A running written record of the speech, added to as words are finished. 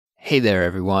Hey there,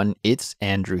 everyone. It's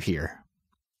Andrew here.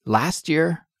 Last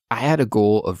year, I had a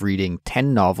goal of reading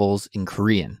 10 novels in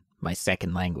Korean, my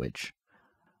second language.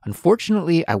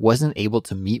 Unfortunately, I wasn't able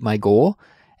to meet my goal,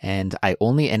 and I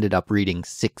only ended up reading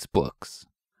 6 books.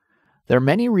 There are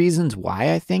many reasons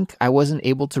why I think I wasn't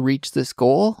able to reach this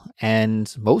goal,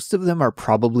 and most of them are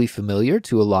probably familiar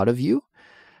to a lot of you.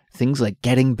 Things like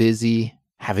getting busy,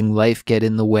 having life get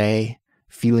in the way,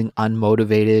 feeling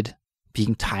unmotivated,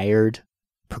 being tired,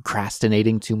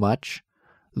 procrastinating too much,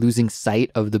 losing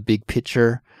sight of the big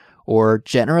picture, or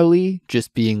generally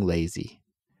just being lazy.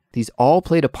 These all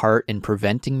played a part in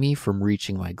preventing me from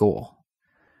reaching my goal.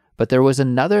 But there was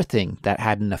another thing that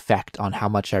had an effect on how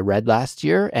much I read last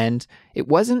year, and it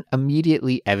wasn't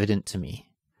immediately evident to me.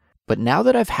 But now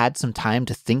that I've had some time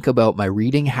to think about my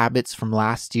reading habits from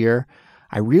last year,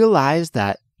 I realized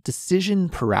that decision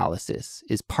paralysis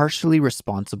is partially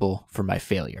responsible for my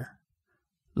failure.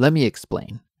 Let me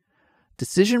explain.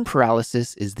 Decision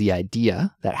paralysis is the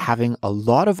idea that having a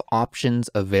lot of options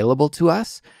available to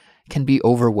us can be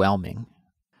overwhelming.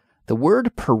 The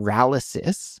word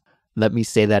paralysis, let me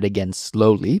say that again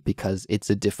slowly because it's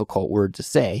a difficult word to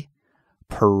say.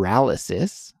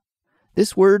 Paralysis.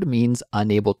 This word means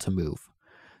unable to move.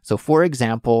 So for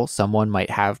example, someone might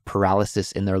have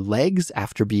paralysis in their legs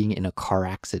after being in a car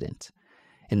accident.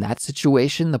 In that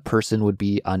situation, the person would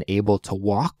be unable to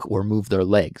walk or move their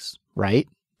legs, right?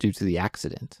 Due to the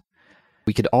accident.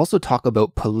 We could also talk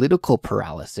about political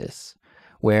paralysis,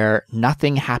 where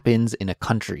nothing happens in a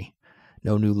country.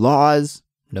 No new laws,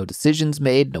 no decisions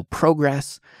made, no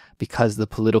progress, because the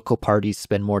political parties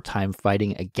spend more time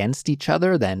fighting against each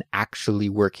other than actually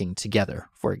working together,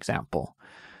 for example.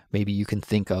 Maybe you can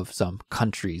think of some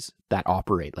countries that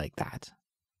operate like that.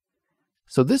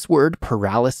 So this word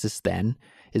paralysis then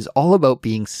is all about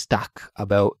being stuck,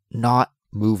 about not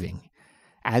moving.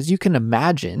 As you can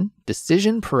imagine,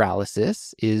 decision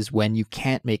paralysis is when you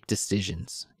can't make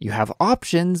decisions. You have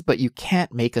options, but you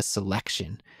can't make a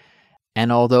selection.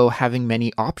 And although having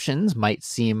many options might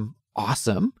seem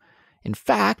awesome, in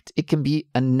fact, it can be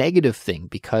a negative thing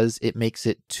because it makes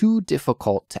it too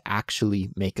difficult to actually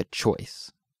make a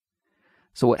choice.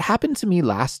 So what happened to me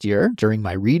last year during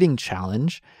my reading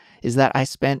challenge is that I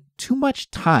spent too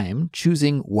much time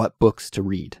choosing what books to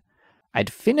read.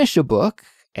 I'd finish a book,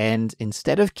 and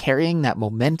instead of carrying that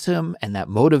momentum and that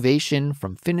motivation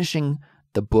from finishing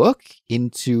the book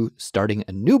into starting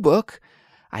a new book,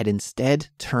 I'd instead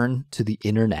turn to the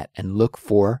internet and look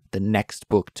for the next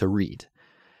book to read.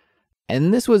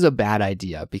 And this was a bad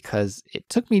idea because it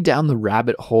took me down the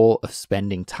rabbit hole of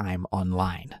spending time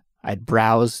online. I'd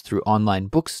browse through online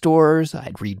bookstores,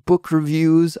 I'd read book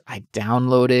reviews, I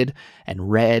downloaded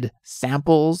and read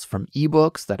samples from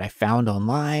ebooks that I found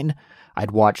online.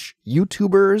 I'd watch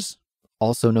YouTubers,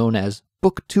 also known as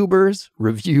booktubers,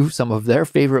 review some of their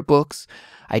favorite books.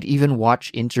 I'd even watch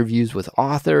interviews with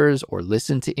authors or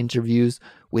listen to interviews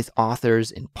with authors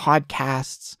in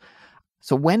podcasts.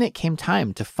 So when it came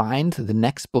time to find the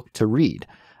next book to read,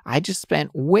 I just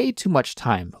spent way too much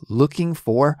time looking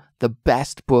for the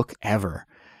best book ever.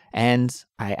 And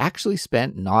I actually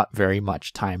spent not very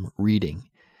much time reading.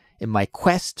 In my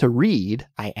quest to read,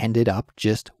 I ended up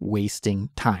just wasting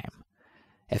time.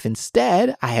 If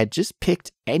instead I had just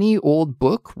picked any old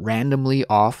book randomly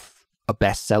off a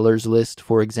bestsellers list,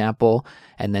 for example,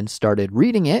 and then started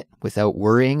reading it without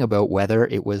worrying about whether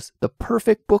it was the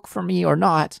perfect book for me or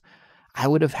not, I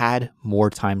would have had more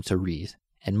time to read.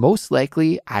 And most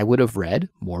likely, I would have read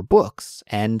more books,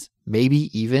 and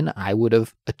maybe even I would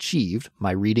have achieved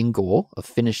my reading goal of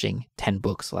finishing 10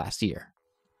 books last year.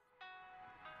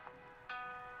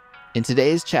 In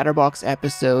today's Chatterbox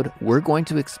episode, we're going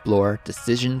to explore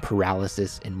decision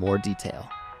paralysis in more detail.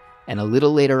 And a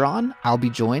little later on, I'll be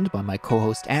joined by my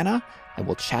co-host Anna, and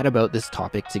we'll chat about this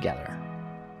topic together.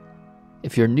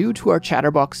 If you're new to our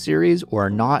Chatterbox series or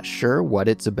are not sure what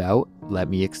it's about, let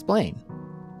me explain.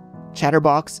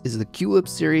 Chatterbox is the Culips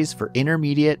series for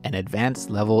intermediate and advanced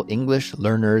level English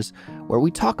learners where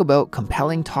we talk about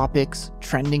compelling topics,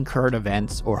 trending current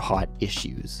events, or hot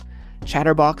issues.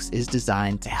 Chatterbox is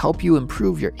designed to help you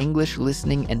improve your English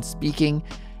listening and speaking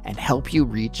and help you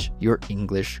reach your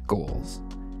English goals.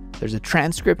 There's a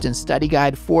transcript and study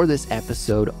guide for this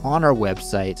episode on our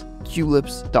website,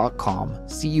 culips.com,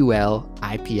 culips.com,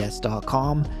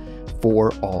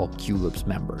 for all Culips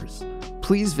members.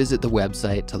 Please visit the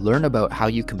website to learn about how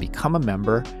you can become a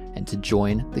member and to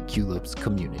join the Culips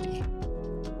community.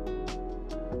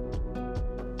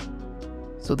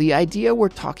 So the idea we're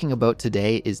talking about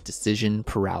today is decision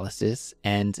paralysis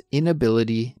and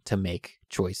inability to make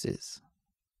choices.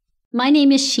 My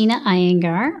name is Sheena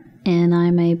Iyengar, and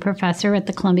I'm a professor at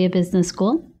the Columbia Business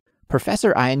School.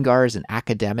 Professor Iyengar is an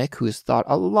academic who has thought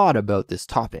a lot about this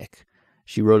topic.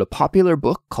 She wrote a popular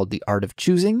book called The Art of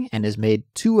Choosing and has made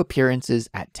 2 appearances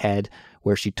at TED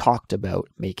where she talked about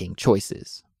making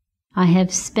choices. I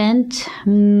have spent,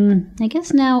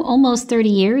 now almost 30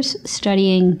 years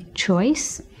studying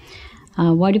choice.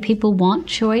 Why do people want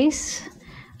choice?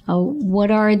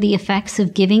 What are the effects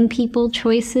of giving people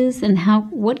choices, and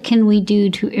what can we do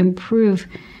to improve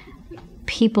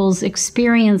people's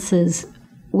experiences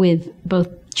with both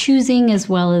choosing as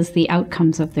well as the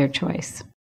outcomes of their choice?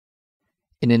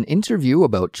 In an interview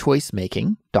about choice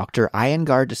making, Dr.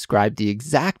 Iyengar described the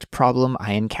exact problem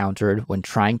I encountered when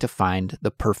trying to find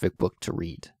the perfect book to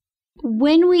read.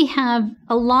 When we have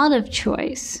a lot of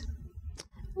choice,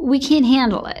 we can't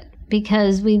handle it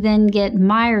because we then get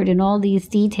mired in all these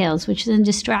details, which then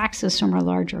distracts us from our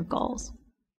larger goals.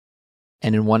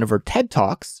 And in one of her TED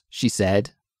Talks, she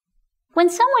said, "When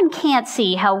someone can't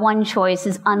see how one choice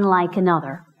is unlike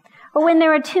another, or when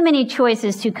there are too many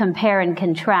choices to compare and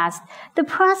contrast, the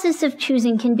process of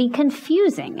choosing can be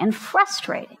confusing and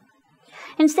frustrating.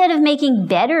 Instead of making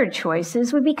better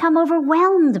choices, we become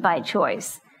overwhelmed by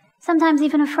choice, sometimes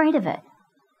even afraid of it.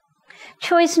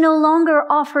 Choice no longer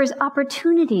offers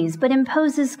opportunities, but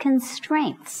imposes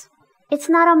constraints. It's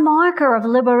not a marker of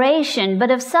liberation,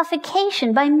 but of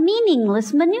suffocation by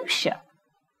meaningless minutia."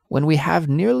 When we have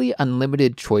nearly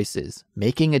unlimited choices,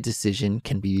 making a decision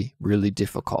can be really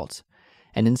difficult.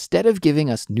 And instead of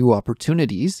giving us new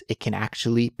opportunities, it can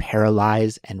actually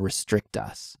paralyze and restrict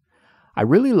us. I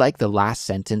really like the last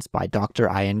sentence by Dr.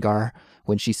 Iyengar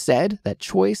when she said that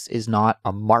choice is not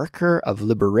a marker of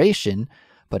liberation,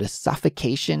 but a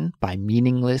suffocation by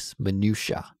meaningless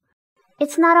minutia.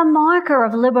 It's not a marker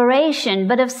of liberation,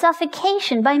 but of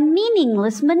suffocation by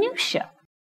meaningless minutia.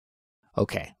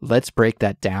 Okay, let's break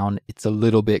that down. It's a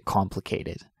little bit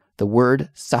complicated. The word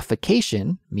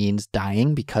suffocation means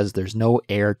dying because there's no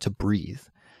air to breathe.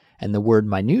 And the word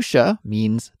minutia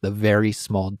means the very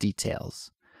small details.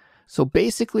 So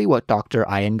basically what Dr.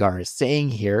 Iyengar is saying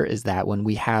here is that when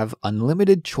we have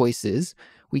unlimited choices,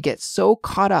 we get so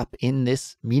caught up in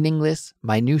this meaningless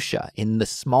minutia, in the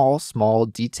small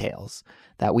details,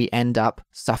 that we end up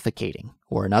suffocating,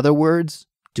 or in other words,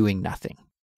 doing nothing.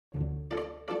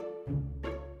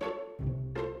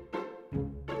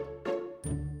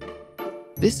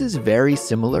 This is very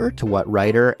similar to what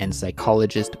writer and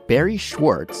psychologist Barry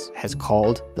Schwartz has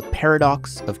called the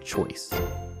paradox of choice.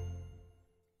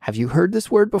 Have you heard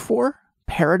this word before?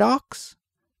 Paradox?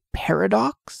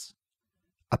 Paradox?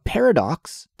 A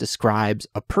paradox describes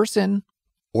a person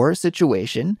or a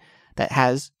situation that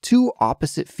has 2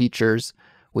 opposite features,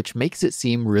 which makes it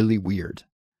seem really weird.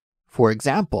 For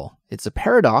example, it's a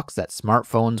paradox that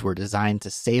smartphones were designed to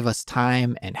save us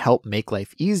time and help make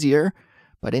life easier,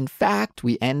 but in fact,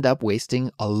 we end up wasting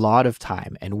a lot of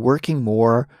time and working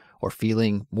more or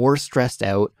feeling more stressed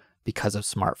out because of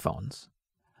smartphones.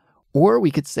 Or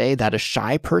we could say that a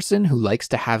shy person who likes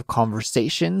to have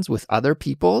conversations with other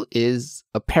people is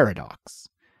a paradox.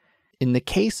 In the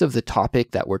case of the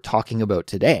topic that we're talking about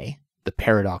today, the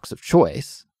paradox of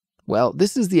choice, well,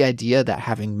 this is the idea that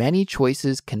having many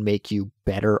choices can make you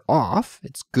better off.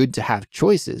 It's good to have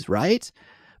choices, right?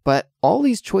 But all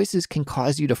these choices can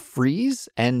cause you to freeze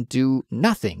and do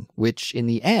nothing, which in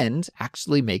the end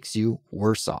actually makes you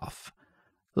worse off.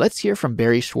 Let's hear from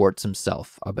Barry Schwartz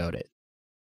himself about it.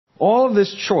 All of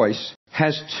this choice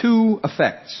has 2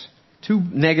 effects, 2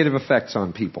 negative effects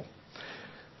on people.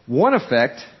 One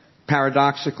effect,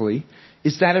 paradoxically,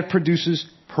 is that it produces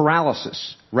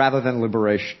paralysis rather than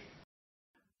liberation.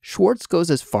 Schwartz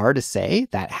goes as far to say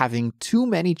that having too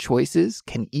many choices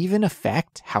can even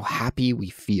affect how happy we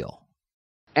feel.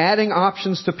 Adding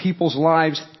options to people's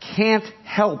lives can't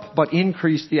help but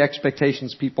increase the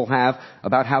expectations people have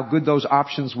about how good those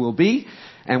options will be.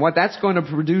 And what that's going to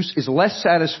produce is less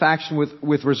satisfaction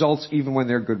with results, even when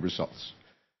they're good results.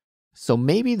 So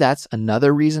maybe that's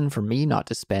another reason for me not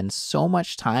to spend so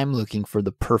much time looking for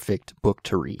the perfect book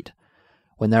to read.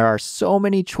 When there are so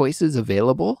many choices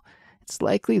available, it's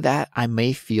likely that I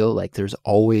may feel like there's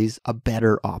always a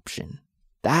better option.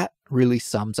 That really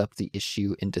sums up the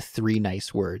issue into 3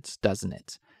 nice words, doesn't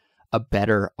it? A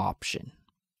better option.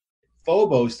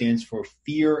 FOBO stands for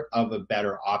fear of a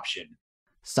better option.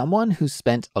 Someone who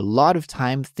spent a lot of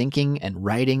time thinking and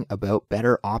writing about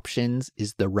better options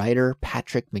is the writer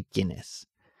Patrick McGinnis.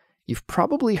 You've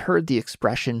probably heard the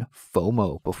expression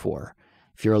FOMO before.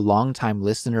 If you're a longtime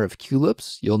listener of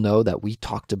Culips, you'll know that we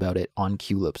talked about it on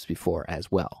Culips before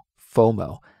as well.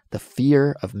 FOMO, the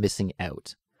fear of missing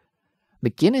out.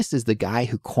 McGinnis is the guy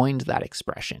who coined that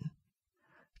expression.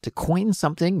 To coin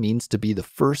something means to be the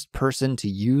first person to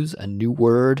use a new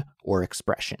word or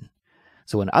expression.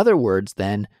 So in other words,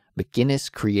 then,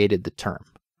 McGinnis created the term.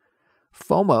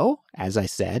 FOMO, as I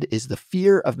said, is the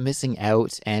fear of missing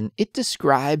out, and it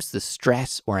describes the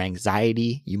stress or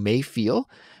anxiety you may feel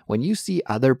when you see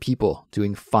other people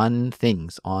doing fun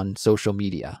things on social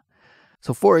media.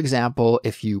 So for example,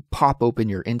 if you pop open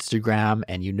your Instagram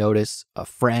and you notice a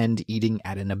friend eating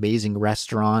at an amazing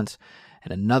restaurant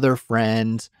and another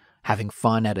friend having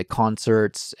fun at a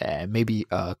concert, maybe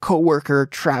a coworker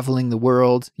traveling the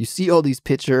world, you see all these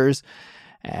pictures,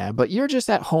 but you're just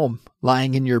at home,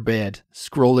 lying in your bed,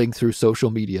 scrolling through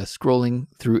social media, scrolling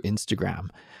through Instagram.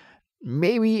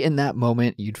 Maybe in that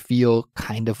moment, you'd feel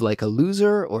kind of like a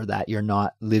loser or that you're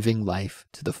not living life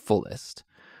to the fullest.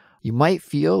 You might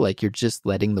feel like you're just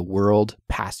letting the world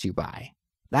pass you by.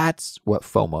 That's what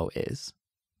FOMO is.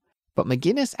 But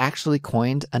McGinnis actually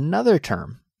coined another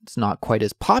term. It's not quite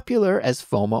as popular as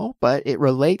FOMO, but it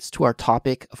relates to our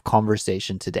topic of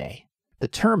conversation today. The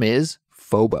term is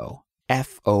FOBO,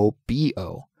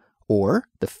 F-O-B-O, or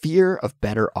the fear of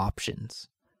better options.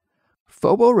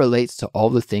 FOBO relates to all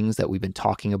the things that we've been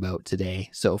talking about today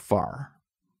so far.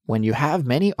 When you have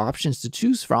many options to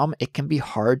choose from, it can be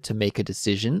hard to make a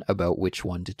decision about which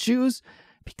one to choose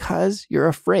because you're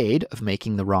afraid of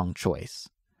making the wrong choice.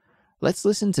 Let's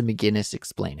listen to McGinnis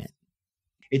explain it.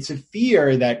 It's a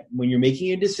fear that when you're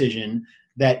making a decision,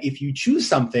 that if you choose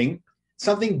something,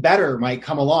 something better might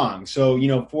come along. So,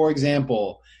 for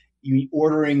example, you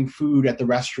ordering food at the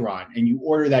restaurant and you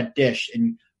order that dish,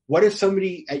 and what if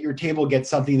somebody at your table gets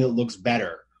something that looks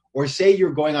better? Or say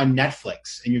you're going on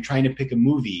Netflix and you're trying to pick a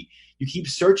movie. You keep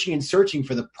searching and searching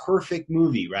for the perfect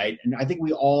movie, right? And I think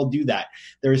we all do that.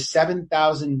 There are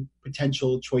 7,000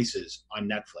 potential choices on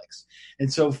Netflix.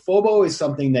 And so FOBO is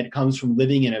something that comes from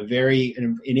living in an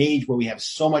age where we have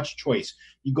so much choice.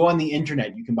 You go on the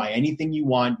internet, you can buy anything you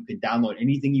want, you can download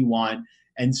anything you want.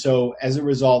 And so as a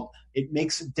result, it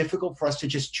makes it difficult for us to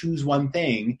just choose one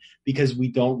thing because we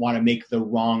don't want to make the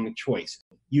wrong choice.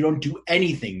 You don't do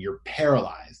anything, you're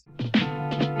paralyzed.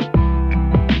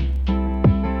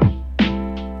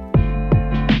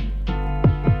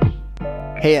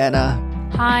 Hey, Anna.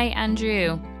 Hi,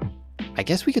 Andrew. I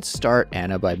guess we could start,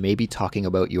 Anna, by maybe talking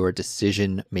about your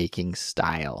decision-making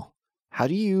style. How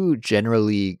do you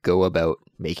generally go about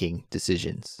making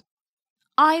decisions?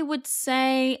 I would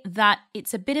say that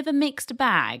it's a bit of a mixed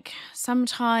bag.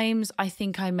 Sometimes I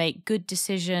think I make good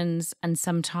decisions, and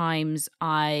sometimes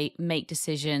I make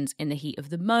decisions in the heat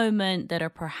of the moment that are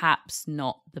perhaps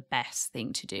not the best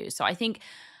thing to do. So I think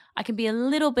I can be a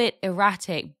little bit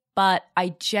erratic, but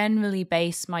I generally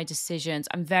base my decisions.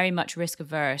 I'm very much risk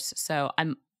averse, so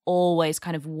I'm always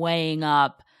kind of weighing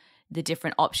up the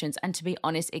different options. And to be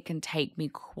honest, it can take me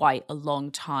quite a long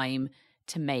time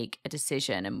to make a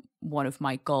decision. And one of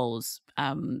my goals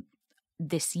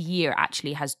this year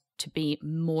actually has to be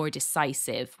more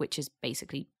decisive, which is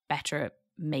basically better at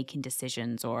making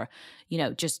decisions, or,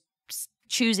 just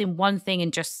choosing one thing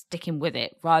and just sticking with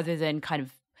it rather than kind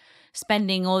of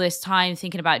spending all this time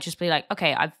thinking about it. Just be like,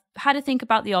 okay, I've had to think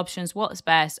about the options. What's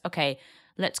best? Okay,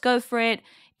 let's go for it.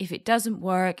 If it doesn't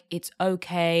work, it's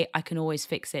okay. I can always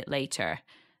fix it later.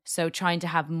 So trying to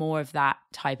have more of that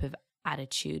type of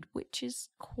attitude, which is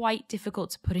quite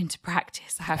difficult to put into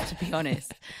practice, I have to be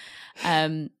honest.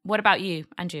 What about you,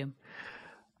 Andrew?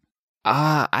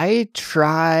 I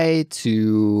try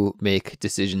to make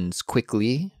decisions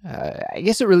quickly. I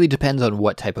guess it really depends on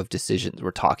what type of decisions we're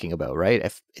talking about, right?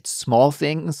 If it's small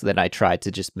things, then I try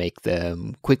to just make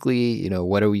them quickly.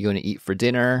 What are we going to eat for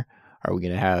dinner? Are we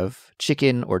going to have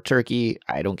chicken or turkey?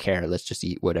 I don't care. Let's just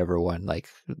eat whatever one, like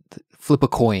flip a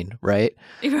coin, right?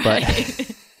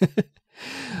 Right.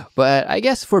 But I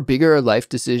guess for bigger life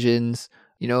decisions,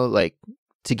 like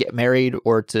to get married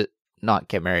or to not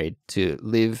get married, to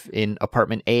live in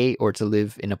apartment A or to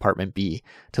live in apartment B,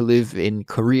 to live in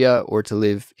Korea or to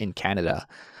live in Canada,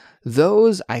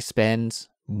 those I spend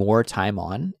more time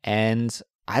on, and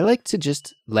I like to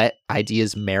just let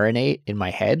ideas marinate in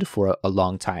my head for a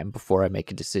long time before I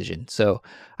make a decision. So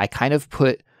I kind of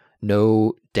put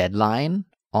no deadline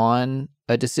on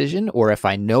a decision, or if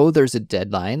I know there's a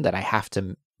deadline that I have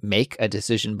to make a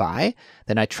decision by,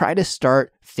 then I try to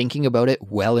start thinking about it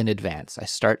well in advance. I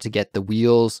start to get the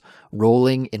wheels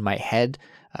rolling in my head,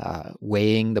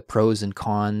 weighing the pros and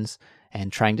cons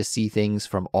and trying to see things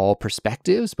from all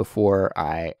perspectives before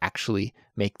I actually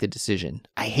make the decision.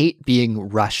 I hate being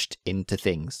rushed into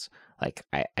things. Like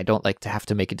I don't like to have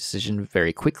to make a decision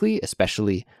very quickly,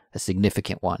 especially a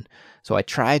significant one. So I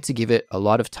try to give it a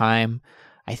lot of time.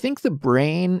 I think the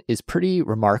brain is pretty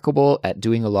remarkable at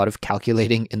doing a lot of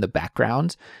calculating in the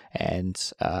background.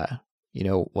 And,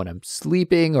 when I'm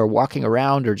sleeping or walking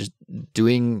around or just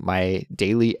doing my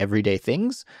daily everyday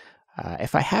things,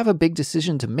 if I have a big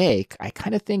decision to make, I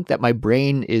kind of think that my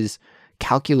brain is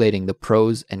calculating the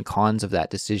pros and cons of that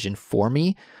decision for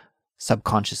me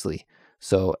subconsciously.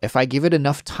 So if I give it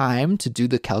enough time to do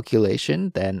the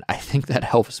calculation, then I think that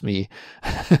helps me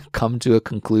come to a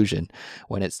conclusion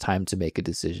when it's time to make a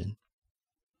decision.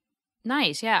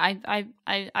 Nice. Yeah.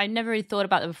 I never really thought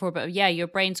about that before, but yeah, your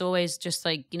brain's always just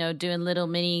like, doing little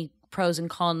mini pros and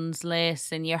cons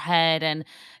lists in your head and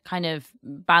kind of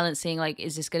balancing like,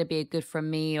 is this going to be good for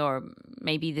me? Or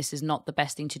maybe this is not the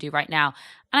best thing to do right now.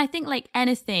 And I think like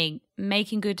anything,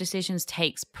 making good decisions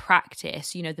takes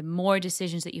practice. The more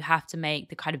decisions that you have to make,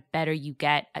 the kind of better you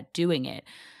get at doing it.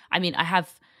 I mean,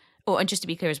 and just to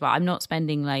be clear as well, I'm not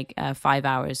spending like 5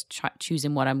 hours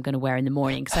choosing what I'm going to wear in the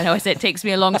morning, because I know I said it takes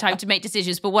me a long time to make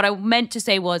decisions. But what I meant to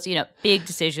say was, big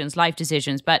decisions, life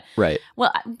decisions. But right.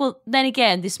 Well, then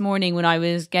again, this morning when I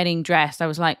was getting dressed, I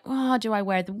was like, oh, do I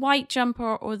wear the white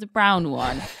jumper or the brown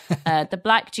one? The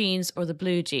black jeans or the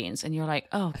blue jeans? And you're like,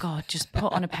 oh God, just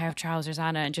put on a pair of trousers,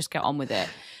 Anna, and just get on with it.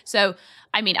 So,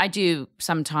 I mean, I do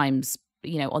sometimes,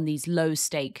 on these low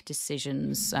stake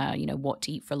decisions, what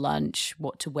to eat for lunch,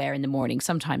 what to wear in the morning.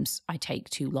 Sometimes I take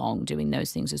too long doing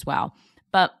those things as well.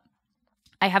 But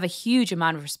I have a huge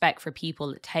amount of respect for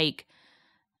people that take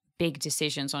big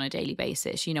decisions on a daily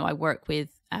basis. I work with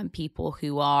people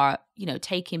who are,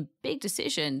 taking big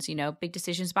decisions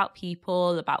about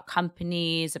people, about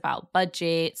companies, about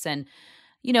budgets, and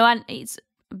it's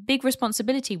big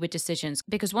responsibility with decisions,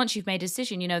 because once you've made a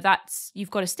decision, you've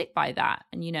got to stick by that.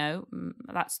 And,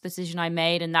 that's the decision I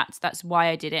made, and that's why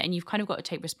I did it. And you've kind of got to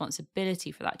take responsibility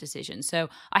for that decision. So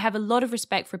I have a lot of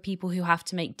respect for people who have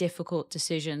to make difficult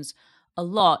decisions a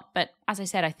lot. But as I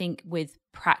said, I think with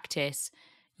practice,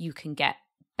 you can get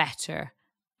better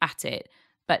at it.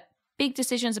 But big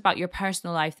decisions about your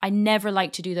personal life, I never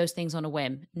like to do those things on a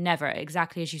whim. Never.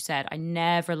 Exactly as you said, I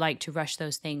never like to rush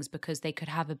those things, because they could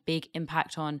have a big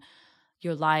impact on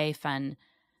your life and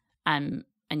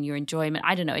your enjoyment.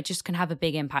 I don't know. It just can have a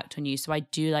big impact on you. So I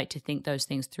do like to think those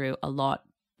things through a lot.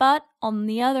 But on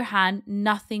the other hand,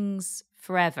 nothing's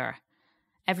forever.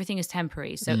 Everything is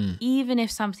temporary. So even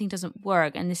if something doesn't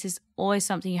work, and this is always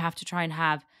something you have to try and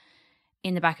have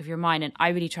in the back of your mind, and I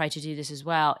really try to do this as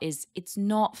well, is it's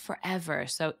not forever.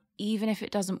 So even if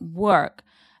it doesn't work,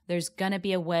 there's going to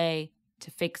be a way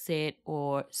to fix it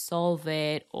or solve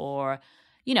it. Or,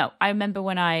 I remember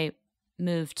when I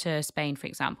moved to Spain, for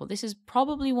example, this is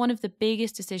probably one of the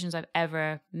biggest decisions I've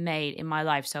ever made in my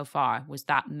life so far, was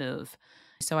that move.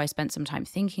 So I spent some time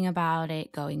thinking about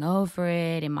it, going over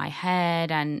it in my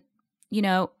head. And,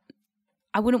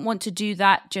 I wouldn't want to do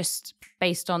that just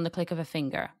based on the click of a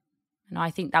finger. And I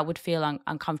think that would feel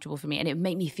uncomfortable for me, and it would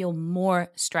make me feel more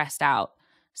stressed out.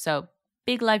 So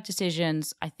big life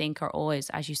decisions, I think, are always,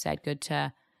 as you said, good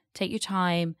to take your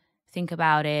time, think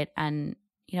about it, and,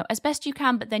 as best you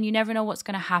can. But then you never know what's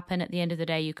going to happen at the end of the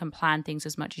day. You can plan things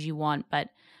as much as you want, but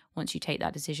once you take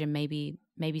that decision, maybe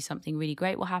something really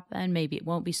great will happen. Maybe it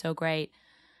won't be so great.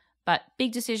 But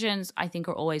big decisions, I think,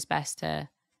 are always best to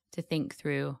think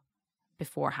through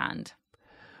beforehand.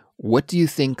 What do you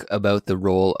think about the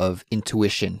role of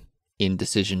intuition in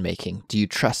decision making? Do you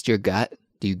trust your gut?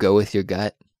 Do you go with your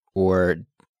gut? Or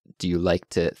do you like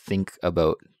to think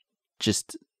about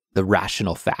just the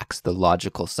rational facts, the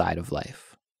logical side of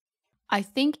life? I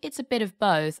think it's a bit of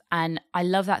both. And I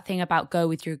love that thing about go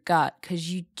with your gut,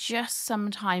 because you just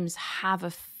sometimes have a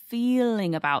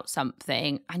feeling about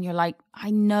something and you're like,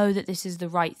 I know that this is the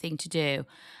right thing to do.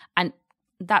 And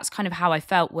that's kind of how I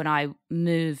felt when I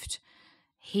moved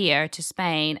here to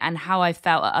Spain, and how I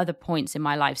felt at other points in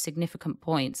my life, significant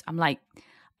points. I'm like,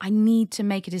 I need to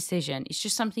make a decision. It's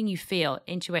just something you feel,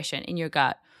 intuition in your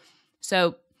gut.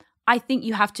 So I think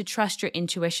you have to trust your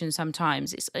intuition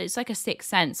sometimes. It's like a sixth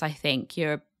sense, I think.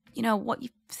 What you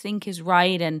think is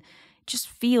right, and it just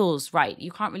feels right. You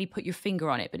can't really put your finger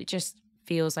on it, but it just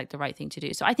feels like the right thing to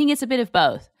do. So I think it's a bit of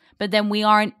both. But then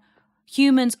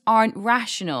humans aren't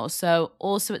rational. So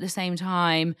also at the same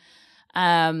time,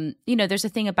 there's a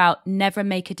thing about never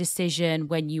make a decision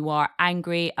when you are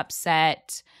angry,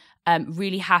 upset,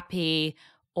 really happy,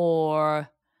 or,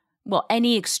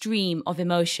 any extreme of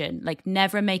emotion. Like,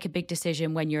 never make a big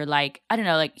decision when you're like, I don't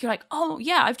know, like, you're like, oh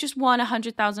yeah, I've just won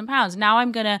 £100,000. Now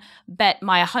I'm going to bet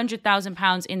my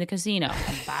 £100,000 in the casino.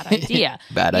 Bad idea.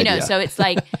 Bad idea. So it's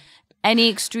like any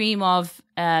extreme of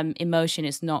emotion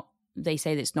is not, they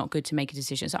say that it's not good to make a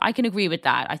decision. So I can agree with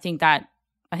that. I think that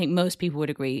I think most people would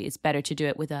agree it's better to do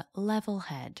it with a level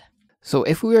head. So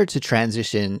if we were to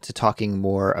transition to talking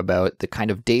more about the kind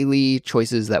of daily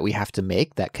choices that we have to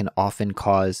make that can often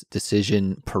cause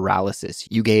decision paralysis,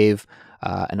 you gave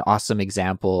an awesome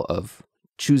example of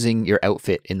choosing your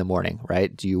outfit in the morning,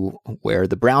 right? Do you wear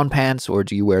the brown pants or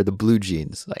do you wear the blue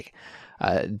jeans? Like,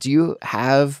 do you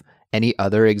have any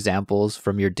other examples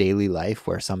from your daily life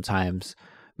where sometimes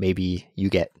maybe you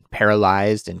get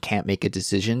paralyzed and can't make a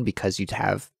decision because you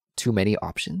have too many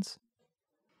options?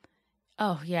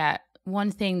 Oh, yeah.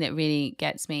 One thing that really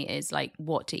gets me is like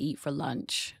what to eat for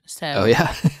lunch. So, Oh,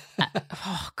 yeah.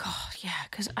 oh God, yeah.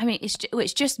 Because I mean,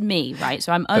 it's just me, right?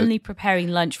 So I'm only preparing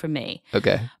lunch for me.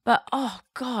 Okay. But oh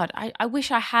God, I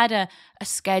wish I had a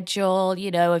schedule,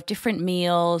 you know, of different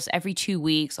meals every 2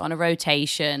 weeks on a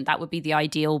rotation. That would be the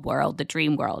ideal world, the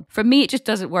dream world. For me, it just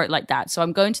doesn't work like that. So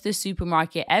I'm going to the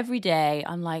supermarket every day.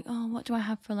 I'm like, oh, what do I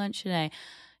have for lunch today?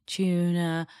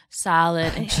 Tuna,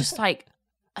 salad. And it's just like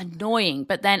annoying.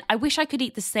 But then I wish I could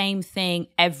eat the same thing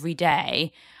every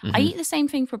day. Mm-hmm. I eat the same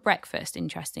thing for breakfast,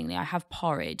 interestingly. I have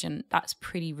porridge and that's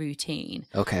pretty routine.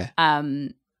 Okay.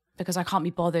 Because I can't be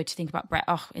bothered to think about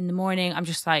in the morning. I'm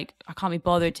just like, I can't be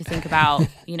bothered to think about,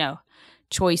 you know,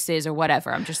 choices or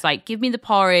whatever. I'm just like, give me the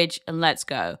porridge and let's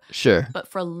go. Sure. But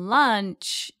for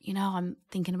lunch, you know, I'm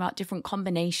thinking about different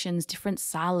combinations, different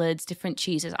salads, different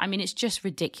cheeses. I mean, it's just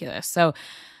ridiculous. So,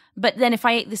 but then if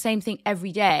I ate the same thing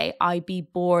every day, I'd be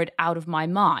bored out of my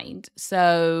mind.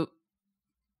 So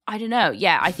I don't know.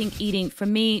 Yeah, I think for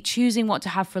me, choosing what to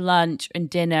have for lunch and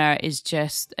dinner is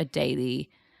just a daily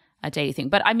thing.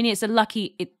 But I mean,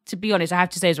 to be honest, I have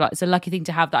to say as well, it's a lucky thing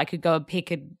to have that I could go and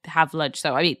pick and have lunch.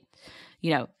 So I mean,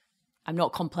 you know, I'm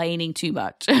not complaining too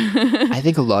much. I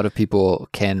think a lot of people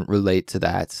can relate to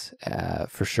that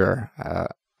for sure.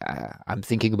 I'm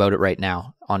thinking about it right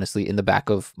now. Honestly, in the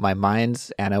back of my mind,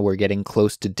 Anna, we're getting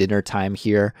close to dinner time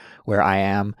here where I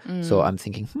am. So I'm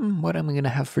thinking, what am I going to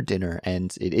have for dinner?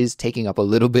 And it is taking up a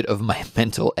little bit of my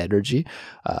mental energy,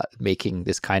 making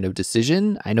this kind of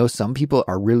decision. I know some people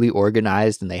are really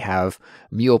organized and they have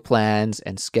meal plans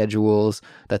and schedules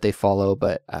that they follow,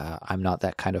 but I'm not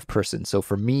that kind of person. So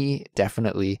for me,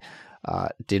 definitely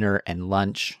dinner and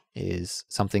lunch is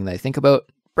something that I think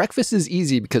about. Breakfast is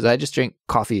easy because I just drink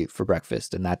coffee for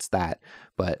breakfast and that's that.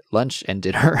 But lunch and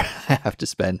dinner, I have to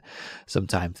spend some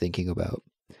time thinking about.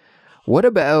 What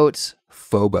about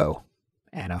FOBO?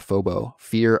 Anna, FOBO,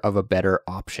 fear of a better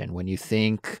option. When you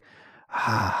think,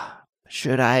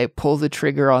 should I pull the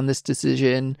trigger on this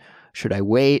decision? Should I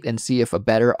wait and see if a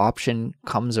better option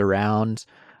comes around?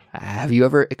 Have you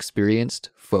ever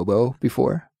experienced FOBO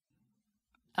before?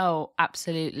 Oh,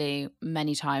 absolutely.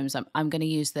 Many times. I'm going to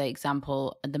use the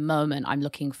example at the moment. I'm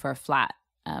looking for a flat.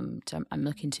 I'm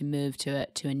looking to move to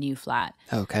a new flat.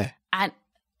 Okay. And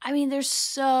I mean, there's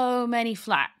so many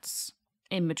flats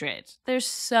in Madrid. There's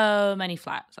so many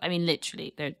flats. I mean,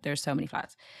 literally, there's so many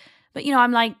flats. But you know,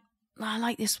 I'm like, I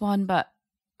like this one, but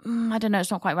I don't know,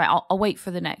 it's not quite right. I'll wait for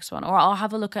the next one, or I'll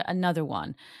have a look at another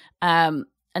one. And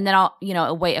then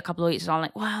I'll wait a couple of weeks, and I'm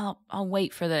like, well, I'll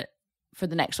wait for the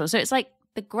next one. So it's like,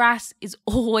 the grass is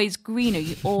always greener.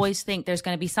 You always think there's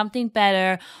going to be something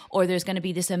better, or there's going to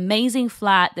be this amazing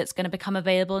flat that's going to become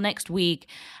available next week.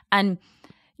 And,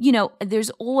 you know, there's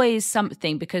always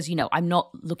something, because, you know, I'm not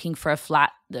looking for a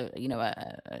flat,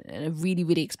 a really,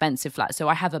 really expensive flat. So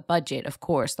I have a budget, of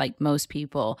course, like most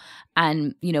people.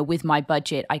 And, you know, with my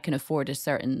budget, I can afford a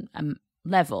certain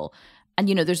level. And,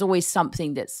 you know, there's always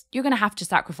something you're going to have to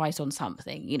sacrifice on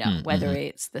something, you know, whether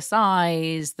it's the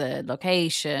size, the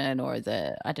location, or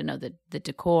the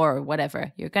decor or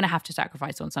whatever. You're going to have to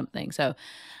sacrifice on something. So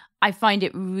I find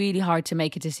it really hard to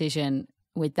make a decision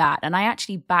with that. And I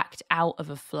actually backed out of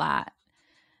a flat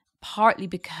partly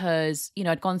because, you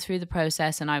know, I'd gone through the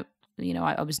process and I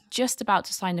was just about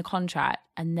to sign the contract.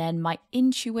 And then my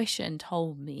intuition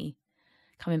told me,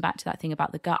 coming back to that thing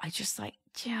about the gut, I just like,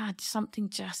 yeah, something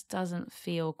just doesn't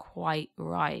feel quite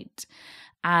right.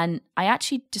 And I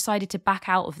actually decided to back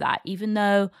out of that, even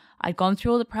though I'd gone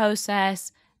through all the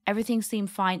process, everything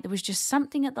seemed fine. There was just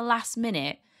something at the last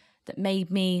minute that made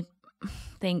me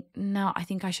think, no, I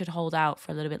think I should hold out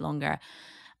for a little bit longer.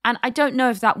 And I don't know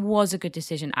if that was a good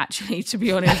decision, actually, to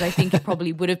be honest. I think it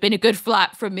probably would have been a good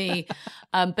flat for me.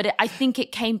 But I think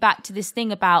it came back to this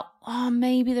thing about,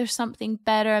 maybe there's something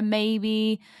better.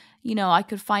 Maybe, you know, I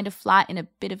could find a flat in a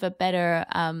bit of a better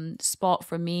spot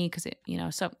for me, because it, you know,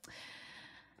 so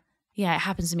yeah, it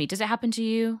happens to me. Does it happen to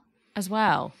you as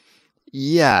well?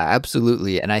 Yeah,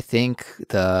 absolutely. And I think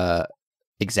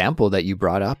example that you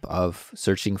brought up of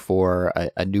searching for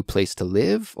a new place to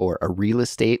live or a real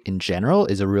estate in general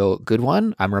is a real good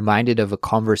one. I'm reminded of a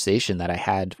conversation that I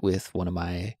had with one of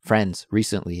my friends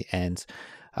recently, and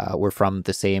we're from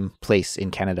the same place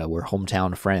in Canada. We're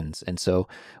hometown friends. And so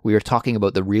we were talking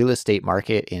about the real estate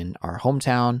market in our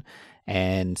hometown.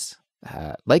 And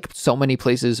like so many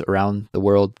places around the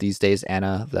world these days,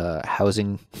 Anna, the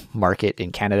housing market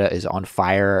in Canada is on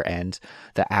fire. And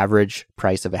the average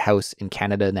price of a house in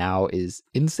Canada now is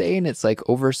insane. It's like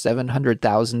over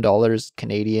 $700,000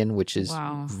 Canadian, which is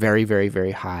very, very,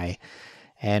 very high.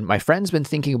 And my friend's been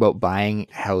thinking about buying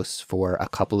a house for a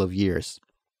couple of years.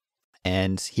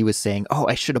 And he was saying, oh,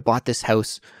 I should have bought this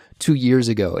house 2 years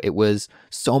ago. It was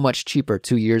so much cheaper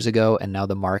 2 years ago. And now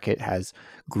the market has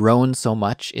grown so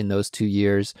much in those 2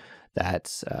 years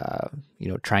that,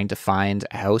 trying to find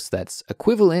a house that's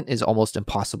equivalent is almost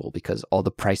impossible because all the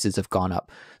prices have gone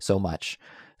up so much.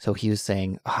 So he was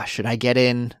saying, should I get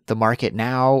in the market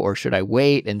now or should I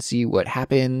wait and see what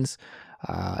happens?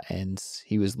 And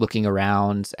he was looking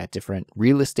around at different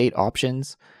real estate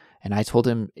options. And I told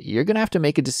him, you're going to have to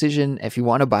make a decision. If you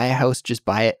want to buy a house, just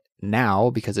buy it now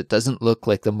because it doesn't look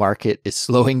like the market is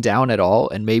slowing down at all.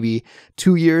 And maybe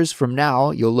 2 years from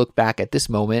now, you'll look back at this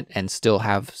moment and still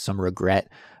have some regret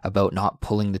about not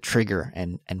pulling the trigger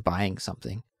and buying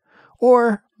something.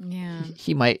 Or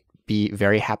he might be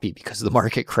very happy because the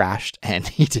market crashed and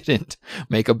he didn't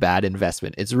make a bad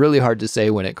investment. It's really hard to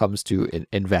say when it comes to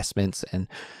investments and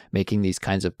making these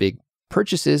kinds of big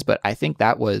purchases, but I think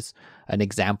that was an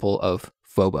example of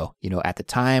FOBO. At the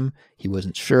time, he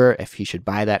wasn't sure if he should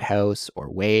buy that house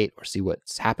or wait or see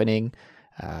what's happening.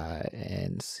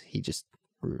 And he just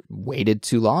waited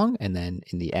too long. And then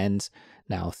in the end,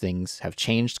 now things have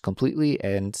changed completely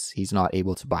and he's not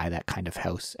able to buy that kind of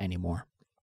house anymore.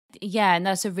 Yeah, and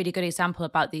that's a really good example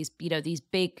about these, these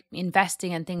big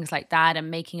investing and things like that, and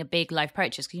making a big life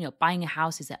purchase. Buying a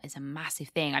house is a massive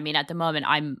thing. I mean, at the moment,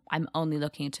 I'm only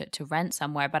looking to rent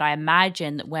somewhere, but I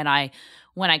imagine that when I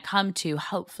come to,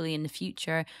 hopefully in the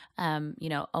future, own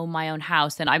my own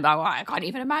house, then I can't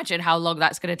even imagine how long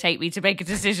that's going to take me to make a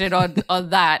decision on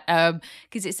that,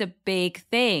 because it's a big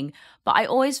thing. But I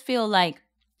always feel like,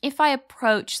 if I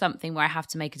approach something where I have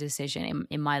to make a decision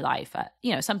in my life,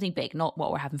 something big, not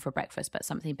what we're having for breakfast, but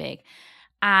something big.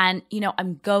 And,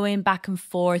 I'm going back and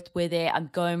forth with it. I'm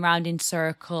going around in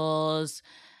circles.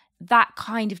 That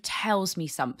kind of tells me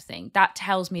something. That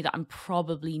tells me that I'm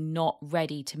probably not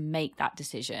ready to make that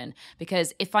decision.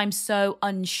 Because if I'm so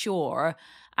unsure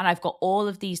and I've got all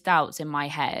of these doubts in my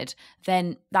head,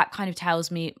 then that kind of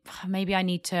tells me maybe I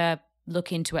need to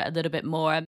look into it a little bit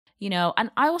more. And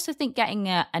I also think getting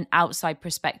an outside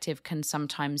perspective can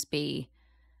sometimes be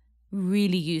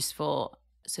really useful.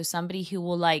 So somebody who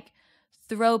will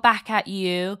throw back at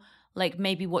you,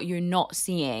 maybe what you're not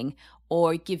seeing,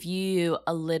 or give you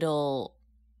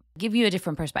a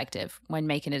different perspective when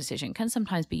making a decision can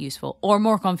sometimes be useful or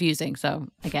more confusing. So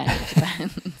again, it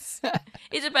depends.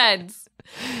 It depends.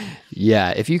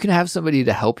 Yeah. If you can have somebody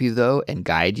to help you though, and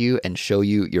guide you and show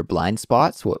you your blind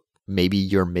spots, what maybe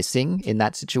you're missing in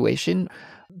that situation,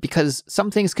 because some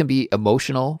things can be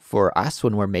emotional for us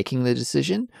when we're making the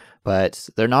decision, but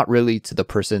they're not really to the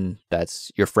person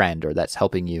that's your friend or that's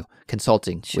helping you,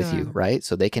 consulting with you, right?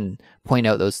 So they can point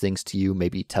out those things to you,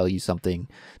 maybe tell you something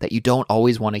that you don't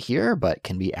always want to hear, but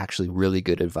can be actually really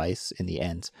good advice in the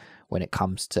end when it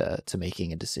comes to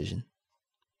making a decision.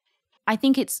 I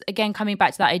think it's, again, coming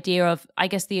back to that idea of, I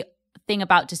guess, the thing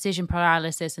about decision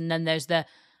paralysis, and then there's the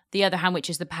other hand, which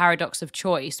is the paradox of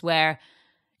choice, where,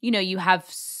 you have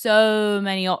so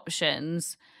many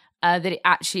options that it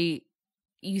actually,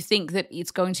 you think that it's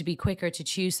going to be quicker to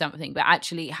choose something, but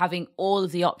actually having all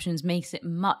of the options makes it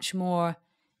much more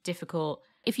difficult.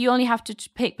 If you only have to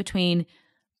pick between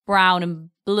brown and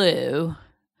blue,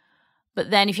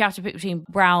 but then if you have to pick between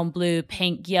brown, blue,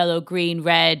 pink, yellow, green,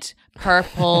 red,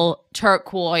 purple,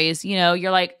 turquoise,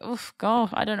 you're like, oh, God,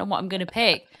 I don't know what I'm going to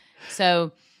pick.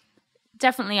 So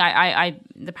definitely, I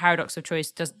the paradox of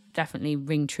choice does definitely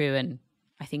ring true, and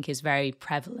I think is very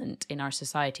prevalent in our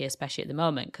society, especially at the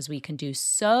moment, because we can do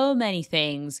so many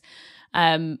things.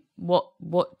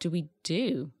 What do we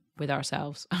do with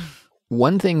ourselves?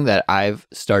 One thing that I've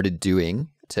started doing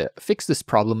to fix this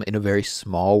problem in a very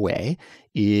small way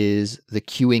is the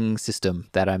queuing system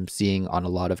that I'm seeing on a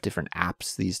lot of different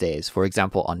apps these days. For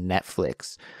example, on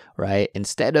Netflix, right?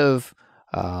 Instead of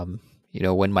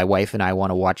when my wife and I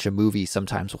want to watch a movie,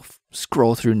 sometimes we'll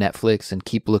scroll through Netflix and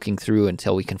keep looking through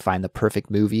until we can find the perfect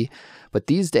movie. But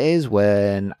these days,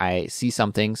 when I see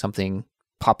something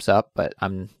pops up, but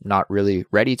I'm not really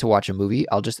ready to watch a movie,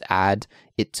 I'll just add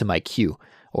it to my queue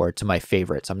or to my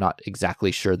favorites. I'm not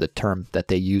exactly sure the term that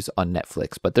they use on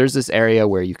Netflix, but there's this area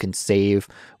where you can save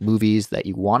movies that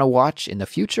you want to watch in the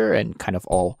future and kind of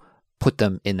all put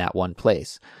them in that one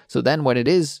place. So then when it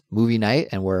is movie night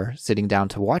and we're sitting down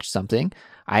to watch something,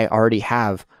 I already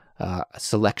have a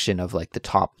selection of like the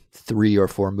top 3 or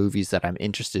 4 movies that I'm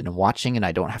interested in watching, and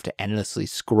I don't have to endlessly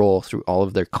scroll through all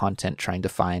of their content trying to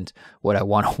find what I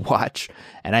want to watch.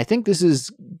 And I think this is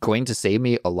going to save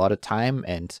me a lot of time.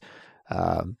 And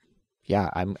I'm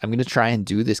going to try and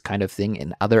do this kind of thing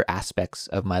in other aspects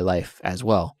of my life as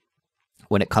well.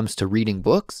 When it comes to reading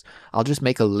books, I'll just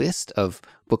make a list of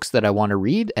books that I want to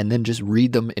read and then just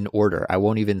read them in order. I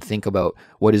won't even think about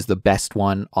what is the best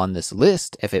one on this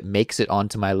list. If it makes it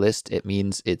onto my list, it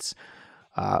means it's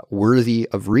worthy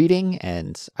of reading,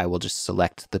 and I will just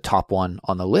select the top one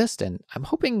on the list. And I'm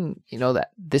hoping, that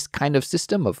this kind of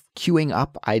system of queuing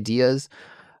up ideas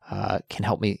can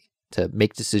help me to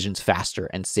make decisions faster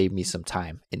and save me some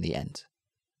time in the end.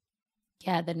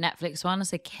 Yeah, the Netflix one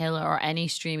is a killer, or any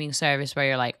streaming service where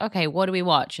you're like, okay, what do we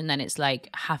watch? And then it's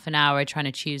like half an hour trying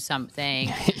to choose something.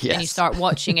 Yes. And you start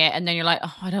watching it and then you're like,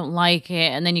 oh, I don't like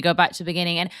it. And then you go back to the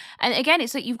beginning. And again,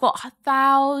 it's like you've got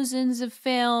thousands of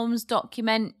films,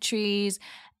 documentaries,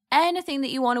 anything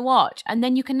that you want to watch. And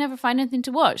then you can never find anything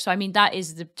to watch. So, I mean, that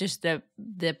is just the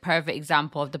perfect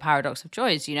example of the paradox of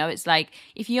choice. It's like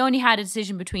if you only had a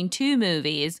decision between 2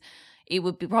 movies, it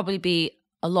would probably be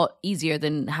a lot easier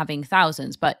than having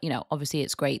thousands. But obviously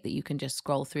it's great that you can just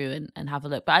scroll through and have a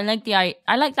look. But I like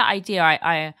that idea.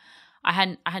 I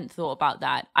hadn't thought about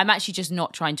that. I'm actually just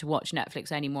not trying to watch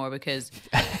Netflix anymore because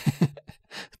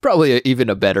probably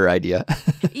even a better idea.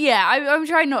 Yeah, I'm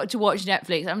trying not to watch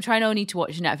Netflix. I'm trying only to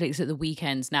watch Netflix at the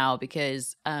weekends now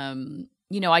because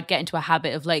I'd get into a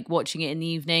habit of like watching it in the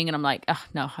evening, and I'm like, oh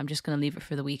no, I'm just gonna leave it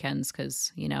for the weekends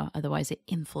because otherwise it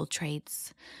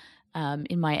infiltrates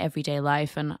in my everyday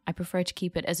life, and I prefer to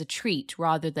keep it as a treat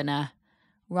rather than a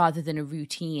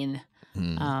routine.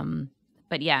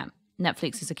 But yeah,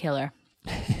 Netflix is a killer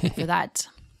for that.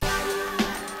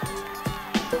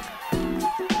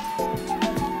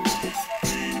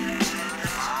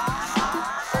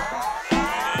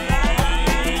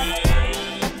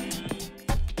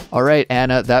 All right,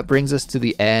 Anna, that brings us to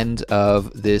the end of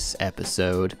this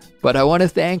episode. But I want to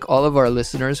thank all of our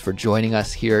listeners for joining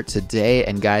us here today.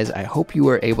 And guys, I hope you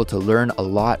were able to learn a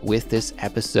lot with this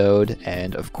episode.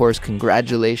 And of course,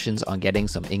 congratulations on getting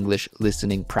some English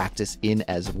listening practice in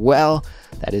as well.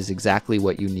 That is exactly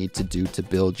what you need to do to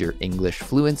build your English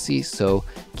fluency. So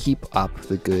keep up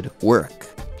the good work.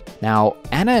 Now,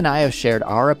 Anna and I have shared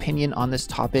our opinion on this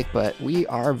topic, but we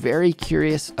are very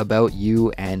curious about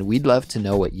you, and we'd love to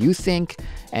know what you think.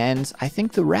 And I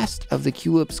think the rest of the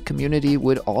Culips community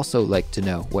would also like to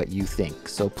know what you think.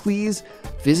 So please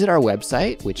visit our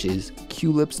website, which is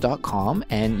culips.com,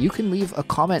 and you can leave a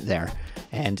comment there.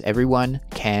 And everyone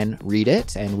can read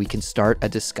it, and we can start a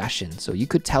discussion. So you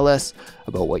could tell us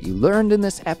about what you learned in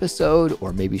this episode,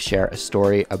 or maybe share a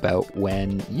story about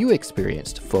when you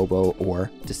experienced FOBO or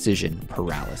decision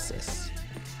paralysis.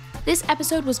 This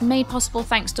episode was made possible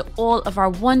thanks to all of our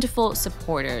wonderful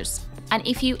supporters. And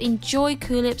if you enjoy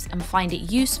Culips and find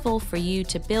it useful for you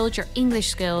to build your English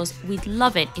skills, we'd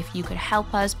love it if you could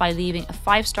help us by leaving a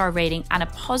 5-star rating and a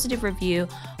positive review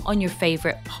on your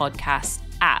favorite podcast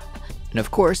app. And of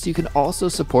course, you can also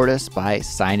support us by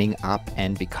signing up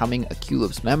and becoming a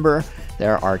Culips member.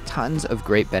 There are tons of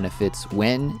great benefits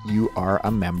when you are a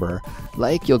member,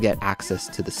 like you'll get access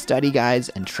to the study guides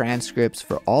and transcripts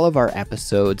for all of our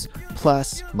episodes,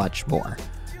 plus much more.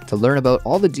 To learn about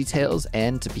all the details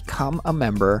and to become a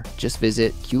member, just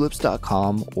visit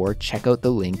culips.com or check out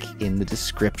the link in the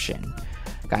description.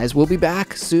 Guys, we'll be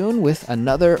back soon with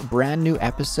another brand new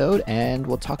episode, and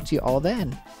we'll talk to you all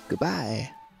then.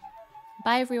 Goodbye.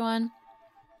 Bye, everyone.